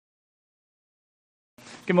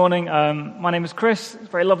Good morning. My name is Chris. It's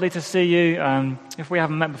very lovely to see you. If we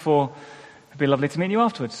haven't met before, it'd be lovely to meet you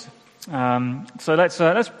afterwards. So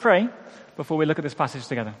let's pray before we look at this passage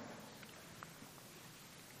together.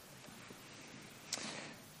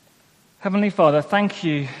 Heavenly Father, thank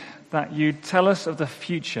you that you tell us of the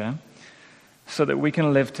future so that we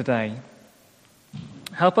can live today.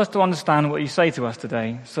 Help us to understand what you say to us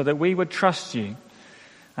today so that we would trust you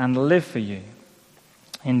and live for you.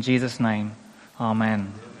 In Jesus' name,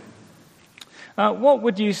 amen. What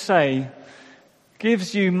would you say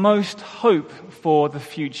gives you most hope for the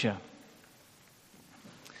future?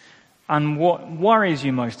 And what worries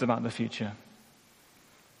you most about the future?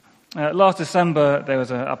 Last December, there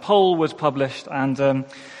was a poll was published, and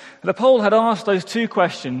the poll had asked those two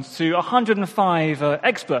questions to 105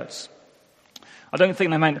 experts. I don't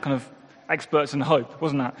think they meant kind of experts in hope,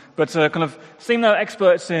 wasn't that? But kind of seemed they were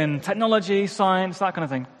experts in technology, science, that kind of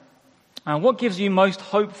thing. And what gives you most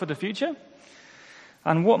hope for the future?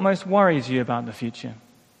 And what most worries you about the future?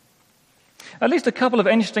 At least a couple of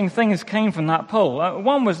interesting things came from that poll.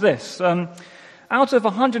 One was this. Out of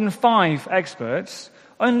 105 experts,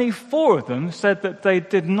 only 4 of them said that they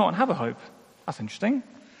did not have a hope. That's interesting.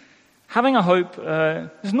 Having a hope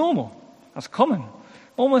is normal. That's common.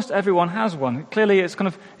 Almost everyone has one. Clearly, it's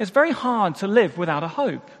very hard to live without a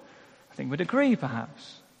hope. I think we'd agree,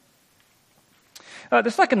 perhaps. The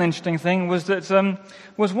second interesting thing was that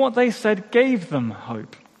was what they said gave them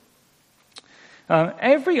hope.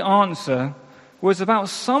 Every answer was about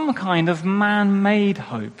some kind of man-made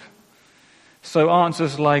hope. So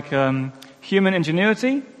answers like human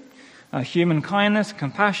ingenuity, human kindness,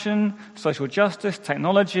 compassion, social justice,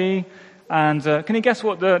 technology, and can you guess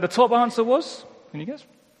what the top answer was? Can you guess?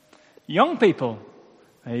 Young people.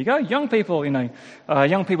 There you go, young people,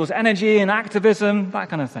 young people's energy and activism, that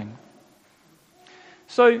kind of thing.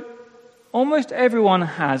 So, almost everyone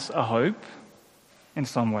has a hope in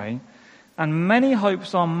some way, and many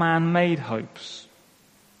hopes are man-made hopes.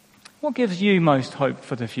 What gives you most hope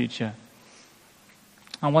for the future?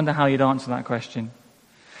 I wonder how you'd answer that question.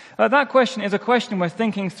 That question is a question we're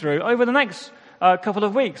thinking through over the next couple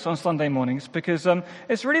of weeks on Sunday mornings, because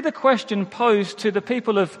it's really the question posed to the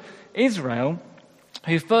people of Israel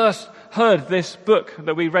who first heard this book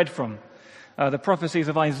that we read from, the prophecies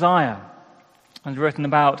of Isaiah. And written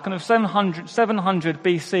about kind of 700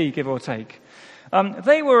 BC, give or take.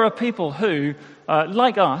 They were a people who,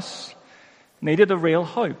 like us, needed a real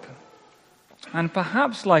hope. And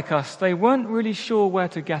perhaps like us, they weren't really sure where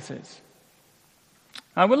to get it.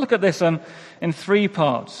 We'll look at this in 3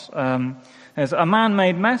 parts. There's a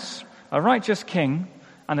man-made mess, a righteous king,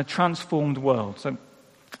 and a transformed world.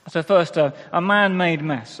 So first, a man-made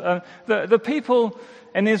mess. The people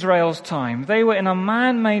in Israel's time, they were in a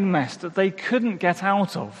man-made mess that they couldn't get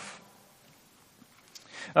out of.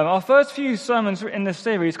 Our first few sermons in this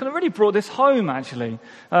series kind of really brought this home, actually.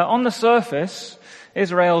 On the surface,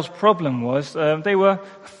 Israel's problem was they were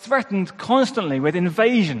threatened constantly with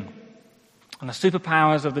invasion. And the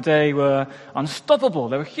superpowers of the day were unstoppable.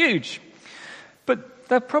 They were huge. But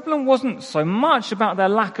their problem wasn't so much about their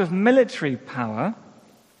lack of military power.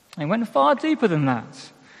 It went far deeper than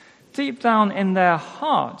that. Deep down in their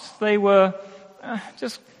hearts, they were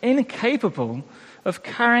just incapable of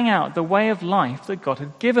carrying out the way of life that God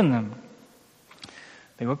had given them.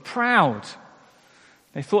 They were proud.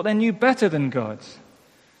 They thought they knew better than God.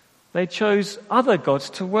 They chose other gods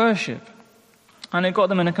to worship. And it got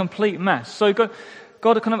them in a complete mess. So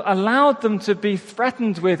God kind of allowed them to be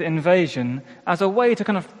threatened with invasion as a way to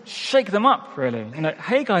kind of shake them up, really.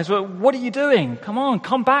 Hey guys, what are you doing? Come on,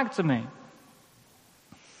 come back to me.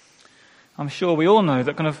 I'm sure we all know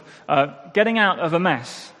that kind of getting out of a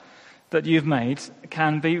mess that you've made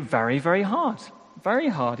can be very, very hard. Very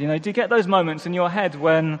hard. Do you get those moments in your head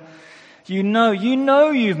when you know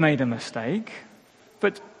you've made a mistake,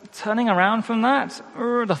 but turning around from that,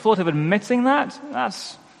 the thought of admitting that's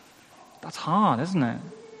hard, isn't it?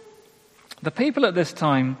 The people at this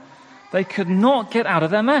time, they could not get out of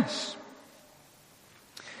their mess.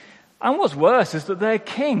 And what's worse is that their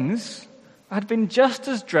kings had been just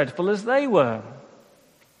as dreadful as they were.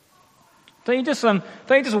 Don't you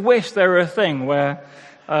just wish there were a thing where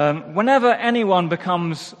whenever anyone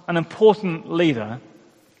becomes an important leader,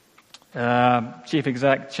 chief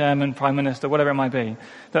exec, chairman, prime minister, whatever it might be,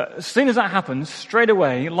 that as soon as that happens, straight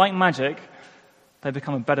away, like magic, they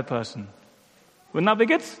become a better person. Wouldn't that be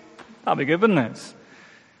good? That'd be good, wouldn't it?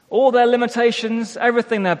 All their limitations,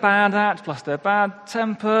 everything they're bad at, plus their bad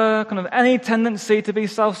temper, kind of any tendency to be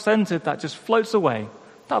self-centered, that just floats away.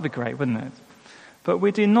 That'd be great, wouldn't it? But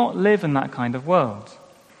we do not live in that kind of world.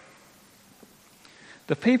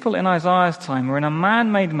 The people in Isaiah's time were in a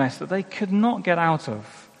man-made mess that they could not get out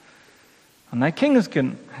of. And their kings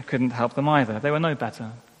couldn't help them either. They were no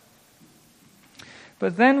better.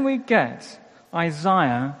 But then we get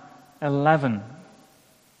Isaiah 11.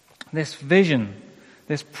 This vision,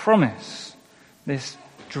 this promise, this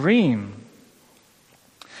dream.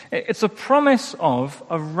 It's a promise of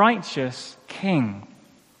a righteous king.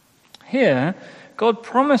 Here, God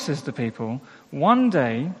promises the people one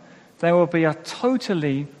day there will be a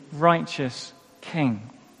totally righteous king.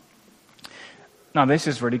 Now, this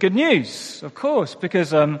is really good news, of course, because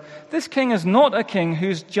this king is not a king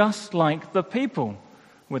who's just like the people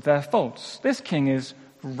with their faults. This king is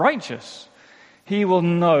righteous. He will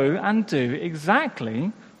know and do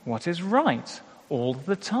exactly what is right all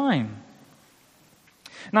the time.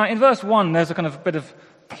 Now, in verse 1, there's a kind of bit of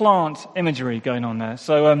plant imagery going on there.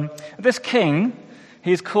 So this king,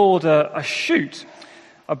 he's called a shoot,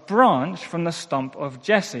 a branch from the stump of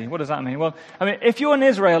Jesse. What does that mean? Well, I mean, if you're in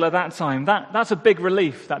Israel at that time, that's a big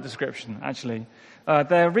relief, that description, actually.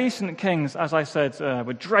 Their recent kings, as I said,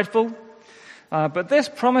 were dreadful. But this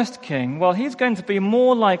promised king, well, he's going to be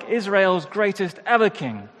more like Israel's greatest ever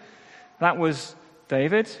king. That was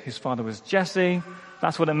David, whose father was Jesse.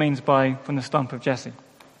 That's what it means by from the stump of Jesse.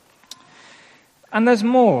 And there's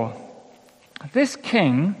more. This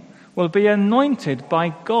king will be anointed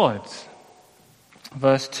by God.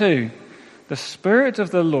 Verse 2, the Spirit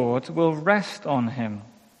of the Lord will rest on him.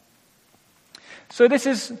 So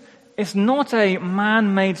it's not a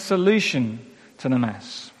man-made solution to the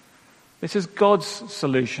mess. This is God's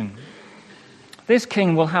solution. This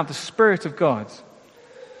king will have the Spirit of God.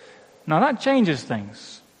 Now that changes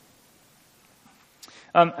things.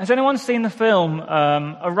 Has anyone seen the film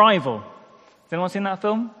Arrival? Has anyone seen that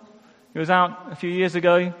film? It was out a few years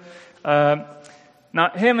ago. Now,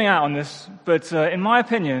 hear me out on this, but in my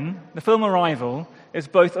opinion, the film Arrival is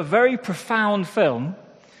both a very profound film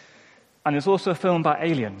and it's also a film about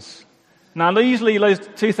aliens. Now, usually those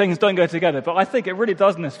two things don't go together, but I think it really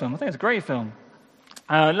does in this film. I think it's a great film.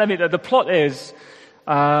 The plot is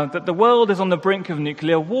that the world is on the brink of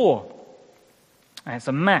nuclear war. And it's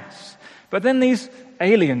a mess. But then these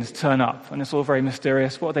aliens turn up, and it's all very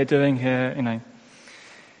mysterious. What are they doing here?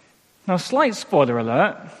 Now, slight spoiler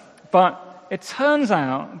alert, but it turns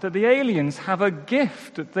out that the aliens have a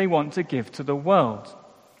gift that they want to give to the world.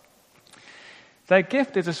 Their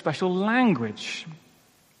gift is a special language.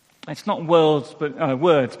 It's not words, but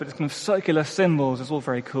it's kind of circular symbols. It's all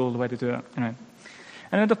very cool the way to do it.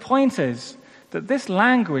 And the point is that this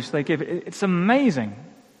language they give, it's amazing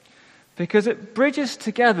because it bridges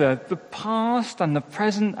together the past and the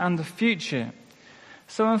present and the future.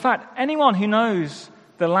 So in fact, anyone who knows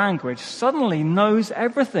the language suddenly knows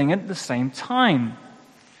everything at the same time.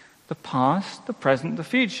 The past, the present, the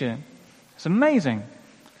future. It's amazing.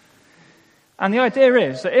 And the idea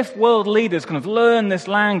is that if world leaders kind of learn this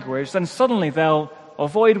language, then suddenly they'll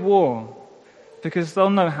avoid war because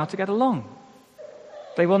they'll know how to get along.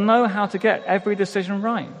 They will know how to get every decision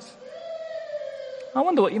right. I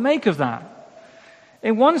wonder what you make of that.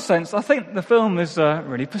 In one sense, I think the film is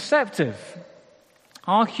really perceptive.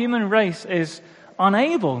 Our human race is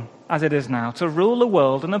unable, as it is now, to rule the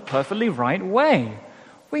world in a perfectly right way.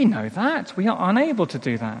 We know that. We are unable to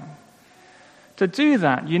do that. To do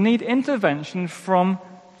that, you need intervention from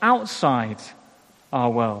outside our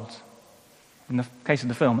world. In the case of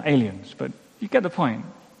the film, aliens, but you get the point.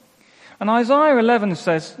 And Isaiah 11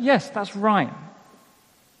 says, yes, that's right.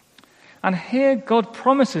 And here God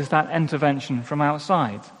promises that intervention from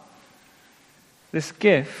outside. This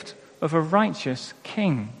gift of a righteous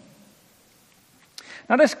king.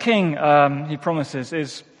 Now this king, he promises,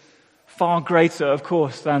 is far greater, of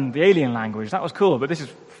course, than the alien language. That was cool, but this is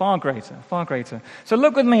far greater, far greater. So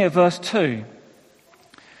look with me at verse 2.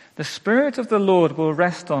 The Spirit of the Lord will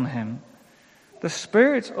rest on him, the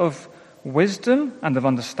Spirit of wisdom and of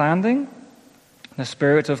understanding, the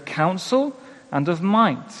Spirit of counsel and of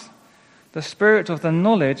might, the Spirit of the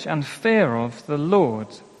knowledge and fear of the Lord.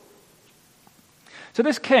 So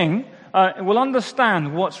this king will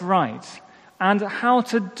understand what's right and how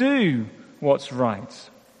to do what's right.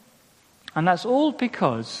 And that's all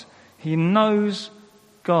because he knows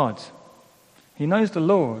God. He knows the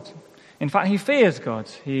Lord. In fact, he fears God.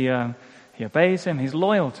 He obeys him. He's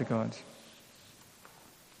loyal to God.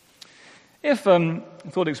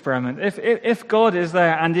 Thought experiment, if God is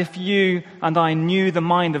there and if you and I knew the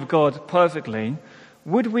mind of God perfectly,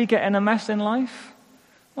 would we get in a mess in life?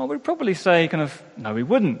 Well, we'd probably say no, we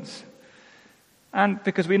wouldn't. And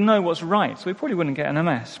because we know what's right, so we probably wouldn't get in a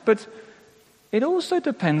mess. But it also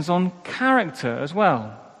depends on character as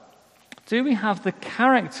well. Do we have the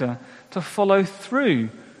character to follow through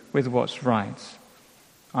with what's right?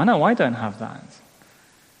 I know I don't have that.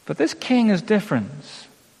 But this king is different.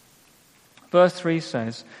 Verse 3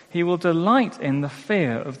 says, he will delight in the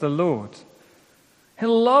fear of the Lord.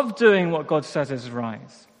 He'll love doing what God says is right.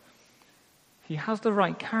 He has the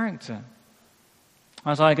right character.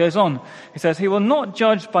 Isaiah goes on. He says, he will not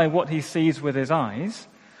judge by what he sees with his eyes,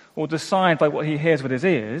 or decide by what he hears with his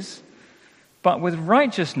ears, but with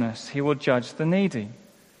righteousness he will judge the needy.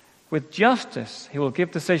 With justice he will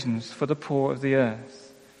give decisions for the poor of the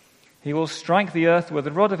earth. He will strike the earth with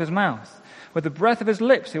the rod of his mouth. With the breath of his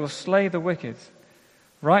lips he will slay the wicked.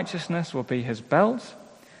 Righteousness will be his belt,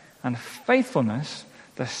 and faithfulness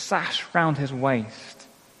the sash round his waist.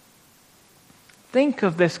 Think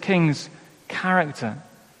of this king's character.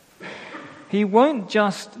 He won't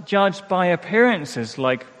just judge by appearances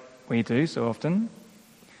like we do so often.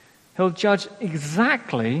 He'll judge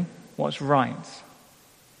exactly what's right.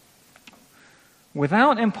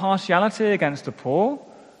 Without impartiality against the poor,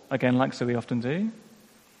 again like so we often do.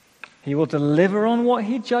 He will deliver on what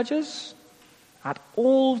he judges at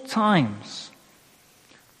all times.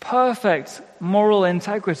 Perfect moral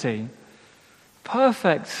integrity.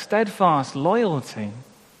 Perfect steadfast loyalty.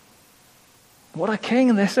 What a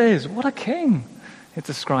king this is. What a king it's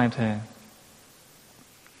described here.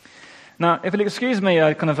 Now, if you'll excuse me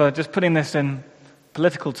just putting this in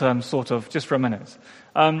political terms, sort of, just for a minute.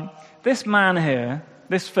 This man here,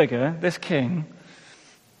 this figure, this king,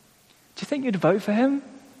 do you think you'd vote for him?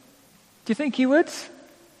 Do you think you would?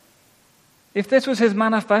 If this was his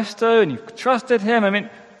manifesto and you trusted him,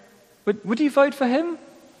 would you vote for him?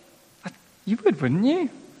 You would, wouldn't you?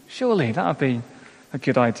 Surely that would be a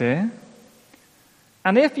good idea.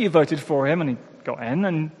 And if you voted for him and he got in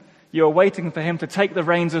and you were waiting for him to take the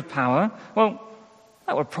reins of power, well,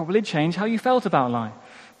 that would probably change how you felt about life.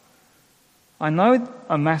 I know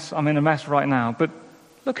I'm in a mess right now, but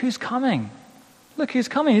look who's coming. Look who's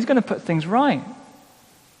coming. He's going to put things right.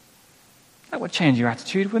 That would change your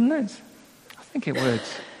attitude, wouldn't it? I think it would.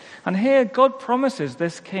 And here, God promises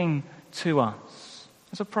this king to us.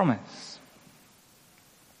 It's a promise.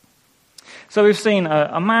 So we've seen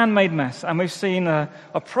a man-made mess, and we've seen a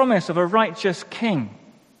promise of a righteous king.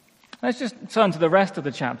 Let's just turn to the rest of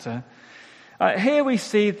the chapter. Here we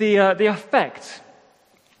see the effect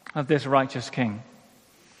of this righteous king.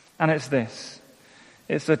 And it's this.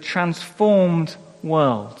 It's a transformed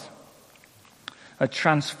world. A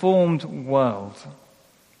transformed world.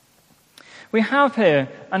 We have here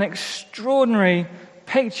an extraordinary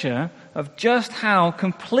picture of just how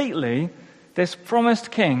completely this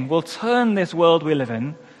promised king will turn this world we live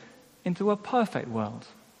in into a perfect world.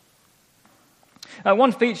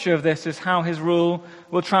 One feature of this is how his rule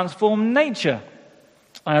will transform nature.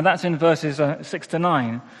 That's in verses 6 to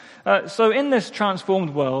 9. So in this transformed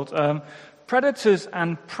world, predators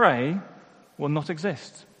and prey will not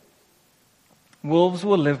exist. Wolves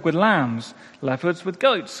will live with lambs, leopards with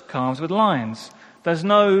goats, calves with lions. There's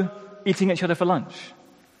no eating each other for lunch.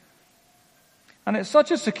 And it's such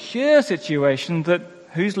a secure situation that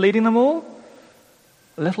who's leading them all?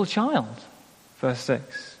 A little child, verse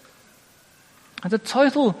 6. And a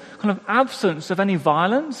total kind of absence of any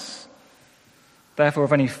violence, therefore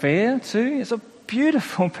of any fear too. It's a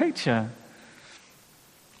beautiful picture.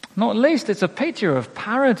 Not least, it's a picture of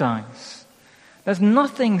paradise. There's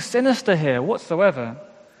nothing sinister here whatsoever.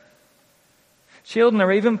 Children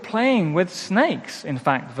are even playing with snakes, in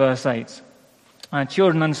fact, verse 8.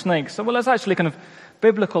 Children and snakes. So, well, that's actually kind of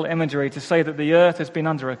biblical imagery to say that the earth has been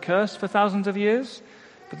under a curse for thousands of years,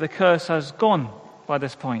 but the curse has gone by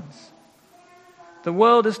this point. The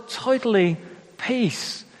world is totally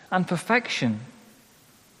peace and perfection.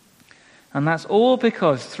 And that's all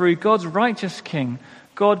because through God's righteous king,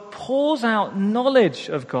 God pours out knowledge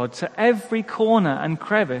of God to every corner and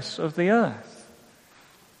crevice of the earth.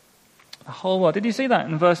 The whole world. Did you see that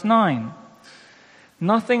in verse 9?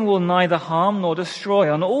 Nothing will neither harm nor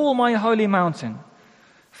destroy on all my holy mountain,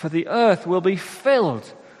 for the earth will be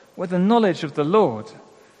filled with the knowledge of the Lord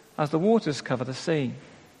as the waters cover the sea.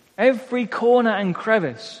 Every corner and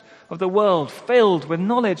crevice of the world filled with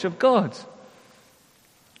knowledge of God.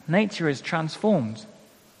 Nature is transformed.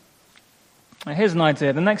 Here's an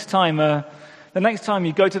idea. The next time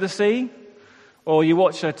you go to the sea, or you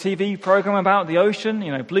watch a TV program about the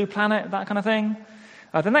ocean, Blue Planet, that kind of thing,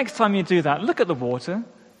 the next time you do that, look at the water,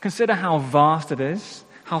 consider how vast it is,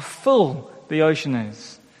 how full the ocean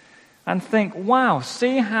is, and think, wow,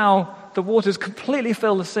 see how the waters completely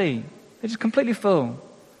fill the sea. They're just completely full.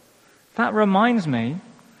 That reminds me,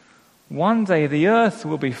 one day the earth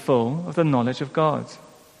will be full of the knowledge of God.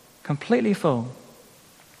 Completely full.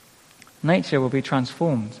 Nature will be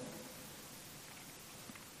transformed.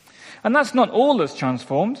 And that's not all that's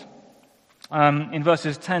transformed. In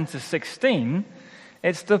verses 10 to 16,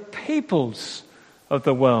 it's the peoples of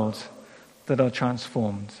the world that are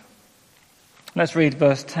transformed. Let's read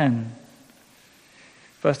verse 10.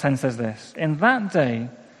 Verse 10 says this: "In that day,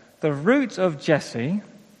 the root of Jesse,"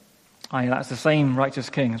 i.e., that's the same righteous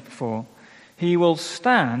king as before, "he will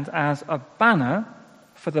stand as a banner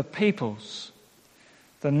for the peoples.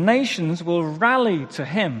 The nations will rally to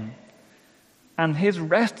him, and his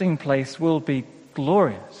resting place will be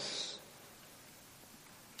glorious."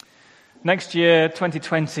 Next year,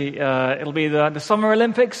 2020, it'll be the Summer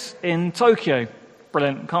Olympics in Tokyo.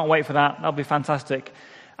 Brilliant. Can't wait for that. That'll be fantastic.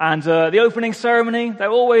 And the opening ceremony,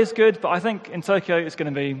 they're always good, but I think in Tokyo it's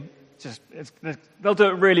going to be they'll do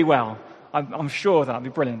it really well. I'm sure that'll be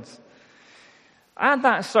brilliant. At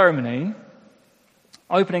that ceremony,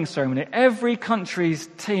 opening ceremony, every country's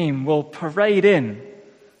team will parade in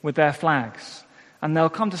with their flags, and they'll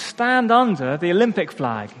come to stand under the Olympic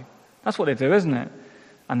flag. That's what they do, isn't it?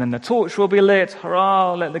 And then the torch will be lit.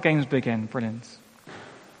 Hurrah, let the games begin. Brilliant.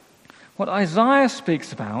 What Isaiah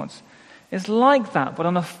speaks about is like that, but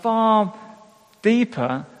on a far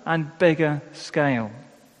deeper and bigger scale.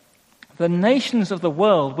 The nations of the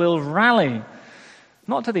world will rally,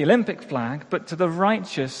 not to the Olympic flag, but to the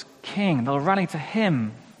righteous king. They'll rally to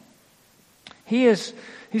him. He's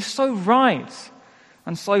so right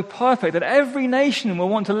and so perfect that every nation will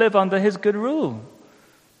want to live under his good rule.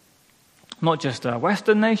 Not just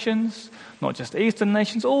Western nations, not just Eastern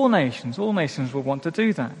nations, all nations will want to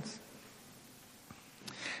do that.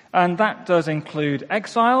 And that does include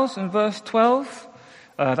exiles in verse 12.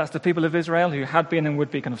 That's the people of Israel who had been and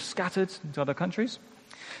would be kind of scattered into other countries.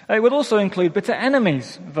 It would also include bitter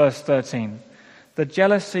enemies, verse 13. The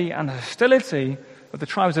jealousy and hostility of the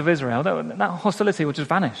tribes of Israel, that hostility will just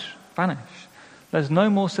vanish. There's no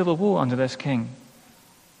more civil war under this king.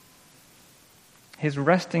 His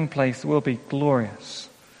resting place will be glorious.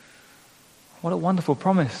 What a wonderful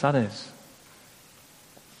promise that is.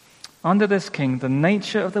 Under this king, the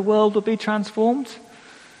nature of the world will be transformed,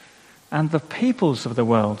 and the peoples of the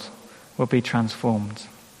world will be transformed.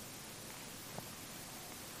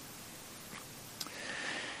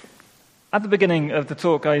 At the beginning of the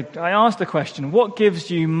talk, I asked the question, what gives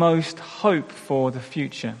you most hope for the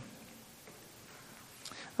future?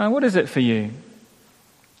 What is it for you?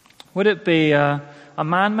 Would it be a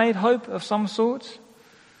man-made hope of some sort?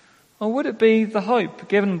 Or would it be the hope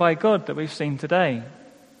given by God that we've seen today?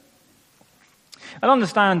 I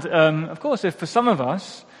understand, of course, if for some of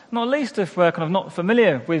us, not least if we're kind of not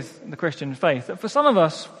familiar with the Christian faith, that for some of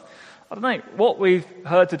us, I don't know, what we've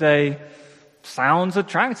heard today sounds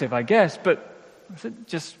attractive, I guess, but is it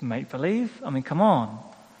just make-believe? I mean, come on.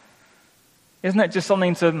 Isn't it just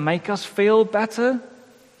something to make us feel better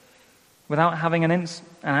without having an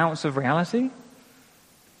ounce of reality?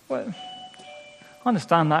 Well, I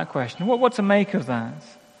understand that question. What to make of that?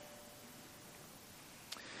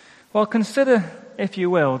 Well, consider, if you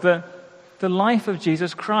will, the life of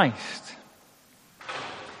Jesus Christ.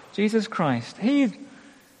 Jesus Christ.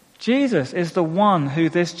 Jesus is the one who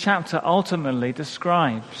this chapter ultimately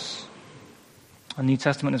describes. The New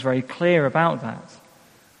Testament is very clear about that.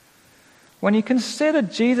 When you consider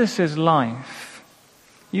Jesus' life,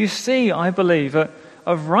 you see, I believe, a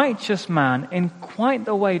righteous man in quite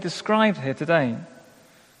the way described here today.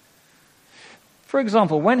 For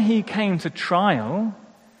example, when he came to trial,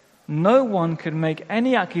 no one could make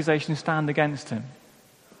any accusation stand against him.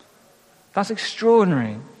 That's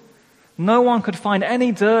extraordinary. No one could find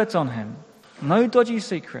any dirt on him. No dodgy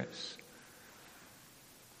secrets.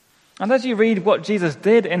 And as you read what Jesus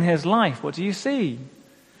did in his life, what do you see?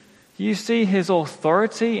 You see his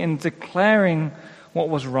authority in declaring what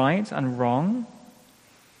was right and wrong.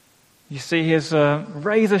 You see his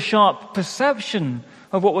razor-sharp perception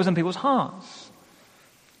of what was in people's hearts.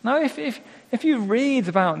 Now, if you read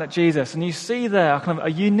about that Jesus and you see there kind of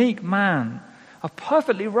a unique man, a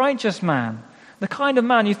perfectly righteous man, the kind of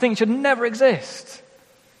man you think should never exist,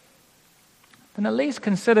 then at least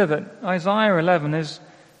consider that Isaiah 11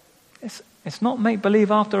 it's not make-believe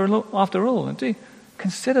after all. Do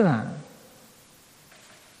consider that.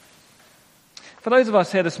 For those of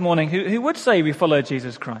us here this morning who would say we follow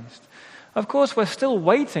Jesus Christ, of course we're still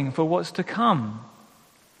waiting for what's to come.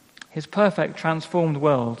 His perfect, transformed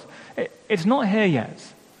world. It's not here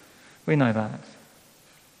yet. We know that.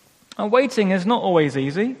 And waiting is not always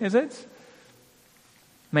easy, is it?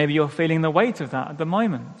 Maybe you're feeling the weight of that at the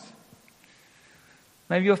moment.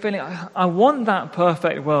 Maybe you're feeling, I want that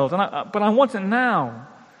perfect world, but I want it now.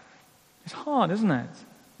 It's hard, isn't it?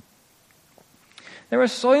 There are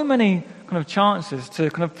so many kind of chances to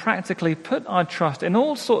kind of practically put our trust in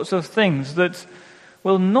all sorts of things that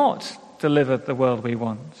will not deliver the world we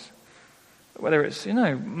want. Whether it's,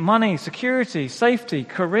 money, security, safety,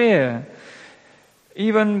 career,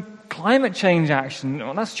 even climate change action.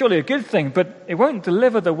 Well, that's surely a good thing, but it won't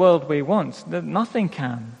deliver the world we want. Nothing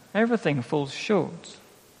can. Everything falls short.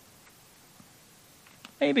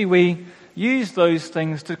 Maybe we use those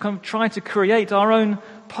things to kind of try to create our own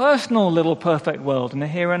personal little perfect world in the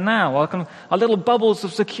here and now, our little bubbles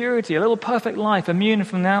of security, a little perfect life, immune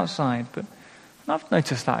from the outside. But I've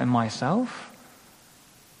noticed that in myself.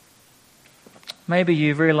 Maybe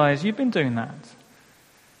you've realized you've been doing that,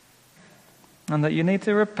 and that you need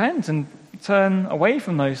to repent and turn away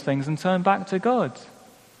from those things and turn back to God,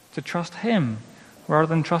 to trust Him rather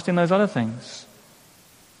than trusting those other things.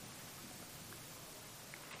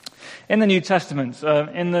 In the New Testament,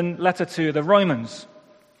 in the letter to the Romans,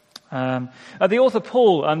 the author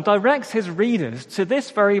Paul directs his readers to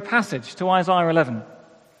this very passage, to Isaiah 11.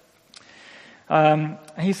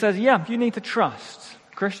 He says, you need to trust.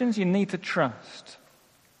 Christians, you need to trust.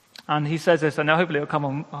 And he says this, and now hopefully it'll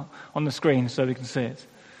come on the screen so we can see it.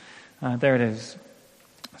 There it is.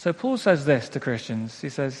 So Paul says this to Christians. He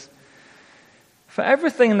says, "For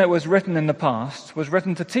everything that was written in the past was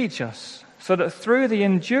written to teach us, so that through the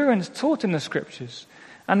endurance taught in the Scriptures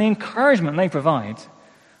and the encouragement they provide,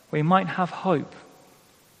 we might have hope."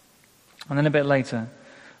 And then a bit later,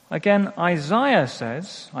 again, Isaiah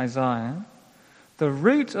says, "The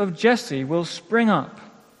root of Jesse will spring up,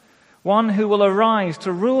 one who will arise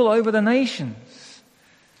to rule over the nations.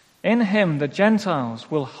 In him the Gentiles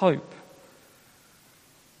will hope."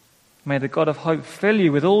 May the God of hope fill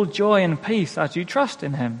you with all joy and peace as you trust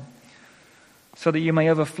in him, so that you may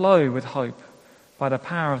overflow with hope by the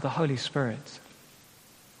power of the Holy Spirit.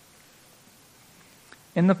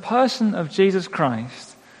 In the person of Jesus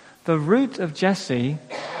Christ, the root of Jesse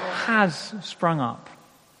has sprung up.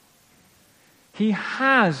 He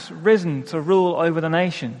has risen to rule over the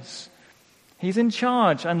nations. He's in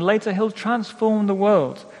charge, and later he'll transform the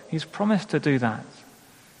world. He's promised to do that.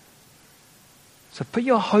 So put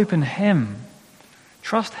your hope in him.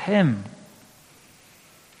 Trust him.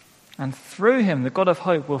 And through him, the God of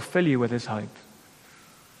hope will fill you with his hope.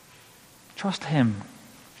 Trust him.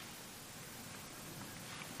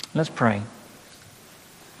 Let's pray.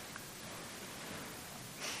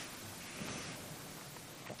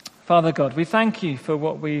 Father God, we thank you for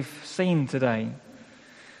what we've seen today.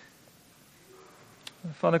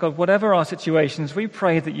 Father God, whatever our situations, we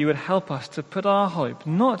pray that you would help us to put our hope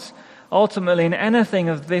not ultimately in anything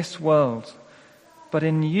of this world, but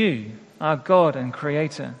in you, our God and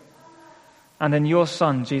Creator, and in your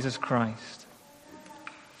Son, Jesus Christ.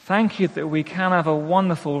 Thank you that we can have a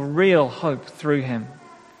wonderful, real hope through him.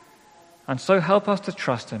 And so help us to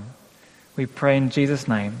trust him. We pray in Jesus'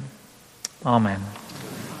 name. Amen.